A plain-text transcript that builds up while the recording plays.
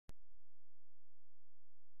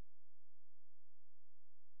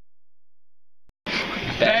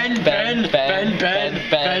Ben.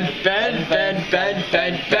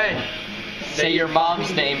 Say your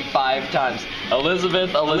mom's name 5 times.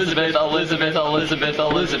 Elizabeth.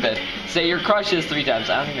 Say your crushes 3 times.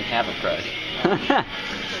 I don't even have a crush.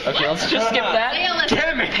 Okay, let's just skip that.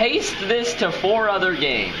 Damn it. Paste this to 4 other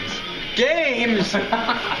games. Games.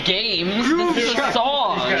 Games? This is a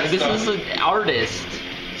song. This is an artist.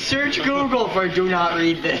 Search Google for do not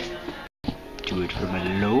read this. Do it from a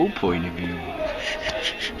low point of view.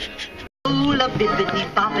 Ooh, bibbidi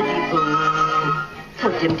bobbidi boo.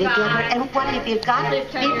 Put them together and what have you got?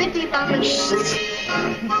 Bibbidi bobbidi boo.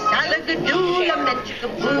 Salagadoola,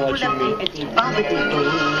 metricaboola, bibbidi bobbidi boo.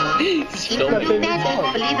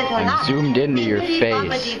 Believe it or not. Zoomed into your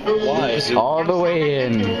face. Why? All the way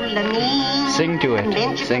in. Sing to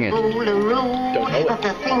it. Sing it. Don't know it. But the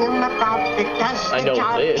thingamabob that does the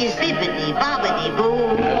job is bibbidi bobbidi boo.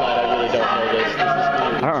 I really don't know this.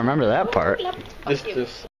 I don't remember that part.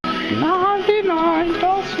 This. 99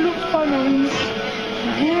 does look funny.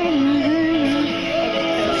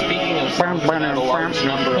 Speaking of songs that have a large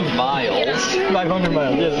number of miles. 500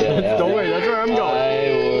 miles. Yes. Don't worry, that's where I'm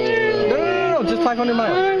going. No, just 500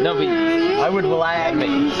 miles. No, but I would whack.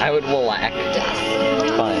 I would whack.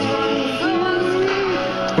 Fine.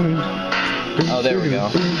 Oh, there we go.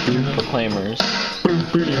 Proclaimers.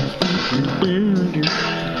 Don't do that.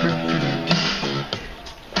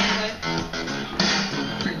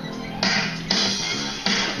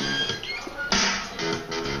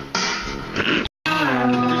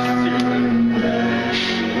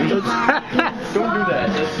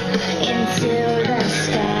 Into the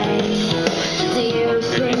sky, do you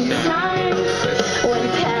think time would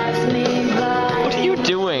pass me by? What are you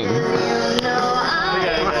doing?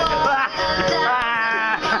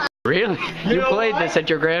 Really? You played this at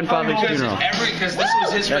your grandfather's funeral. Because this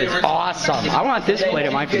was his That is favorite. awesome. I want this played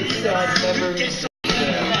at my funeral.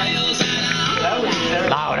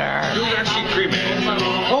 Louder.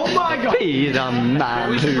 Oh my god. Be the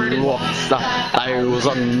man who walks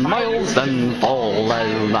 1,000 miles and fall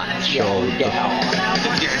at shoulder.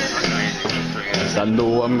 Yes, I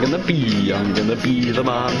know I'm gonna be the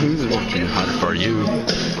man who's working hard for you.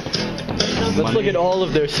 Let's look at all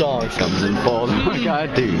of their songs. Comes and falls like I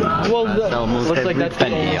do. Well, looks like that's the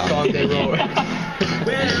only song they wrote.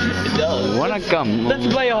 Wanna come? Let's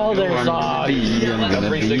play all their songs.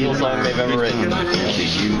 Every single song they've ever written.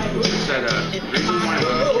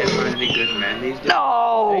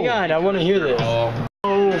 No! Hang on, I want to hear this. Oh.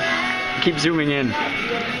 Keep zooming in.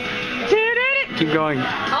 Keep going.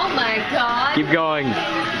 Oh my god. Keep going.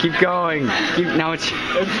 Keep going. Now it's.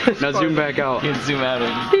 Now zoom back out. You can zoom out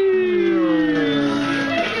and...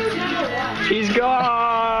 He's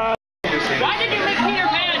gone. Why did you make Peter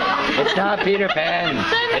Pan? It's not Peter Pan.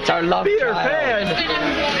 It's our love Peter child. Pan.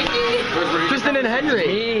 Tristan and Henry.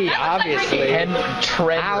 He, obviously.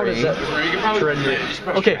 How does that?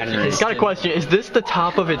 Okay, got a question. Is this the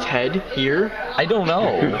top of its head here? I don't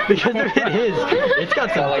know. Because if it is, it's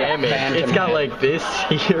got some damage. It's got like this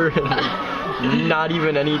here and like, not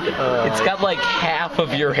even any. It's got like half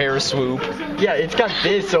of your hair swoop. Yeah, it's got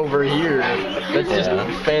this over here. That's just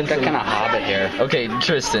fancy. Got kind of hobbit hair. Okay,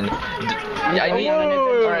 Tristan.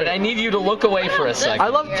 I need you to look away for a second. I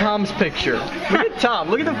love Tom's picture. Look at Tom.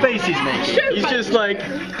 Look at the face he's making. He's just like,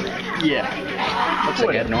 yeah. Looks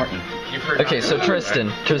like Ed Norton. Okay, so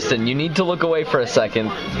Tristan, you need to look away for a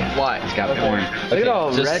second. Why? He's got porn. Look at all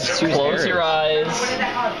red Just Sue's close hair. your eyes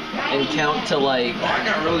and count to like...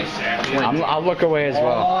 I'll look away as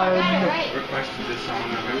well.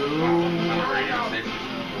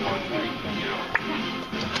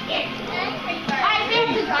 Hey,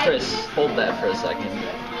 Chris, hold that for a second.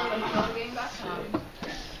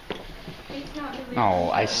 Oh,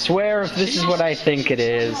 I swear if this is what I think it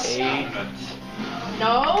is. 8,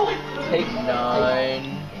 No.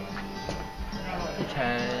 9,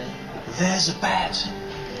 10. There's a bat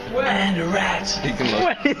and a rat.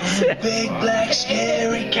 What is it? Big black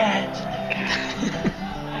scary cat.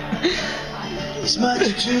 It's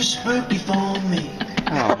much too spooky for me.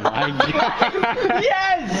 Oh my god.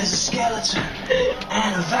 Yes! There's a skeleton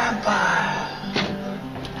and a vampire.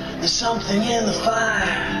 There's something in the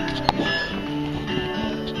fire.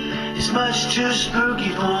 It's much too spooky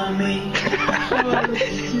for me.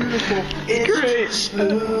 It's Great.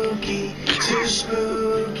 too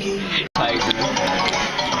spooky. Tiger.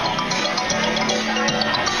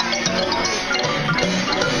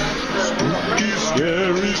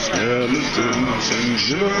 Scary skeletons and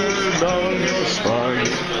shivers down your spine.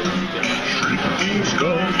 Shrieking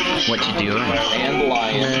ghosts. What you doing? And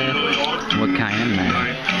lion. What kind of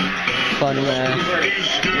man? fun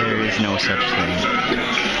math. There is no such thing.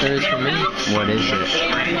 There is for me. What is it?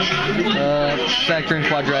 Factoring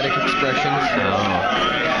quadratic expressions. Oh.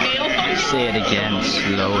 Say it again,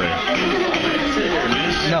 slower.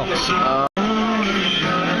 No.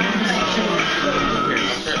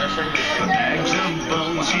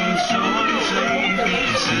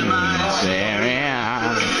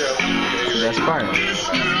 That's part.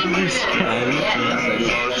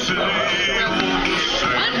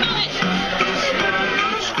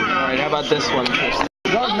 Alright, how about this one first?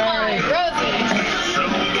 Rosemary!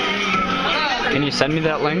 Can you send me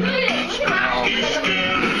that link?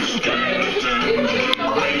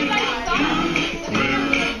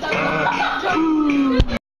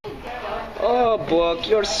 Oh, book,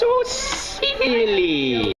 you're so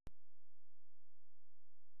silly.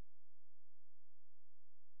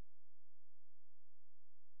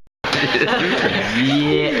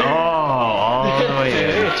 Yeah. Oh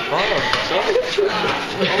yeah.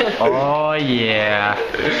 Oh yeah.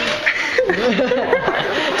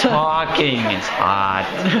 Talking is hot.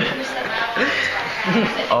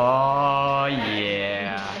 Oh yeah.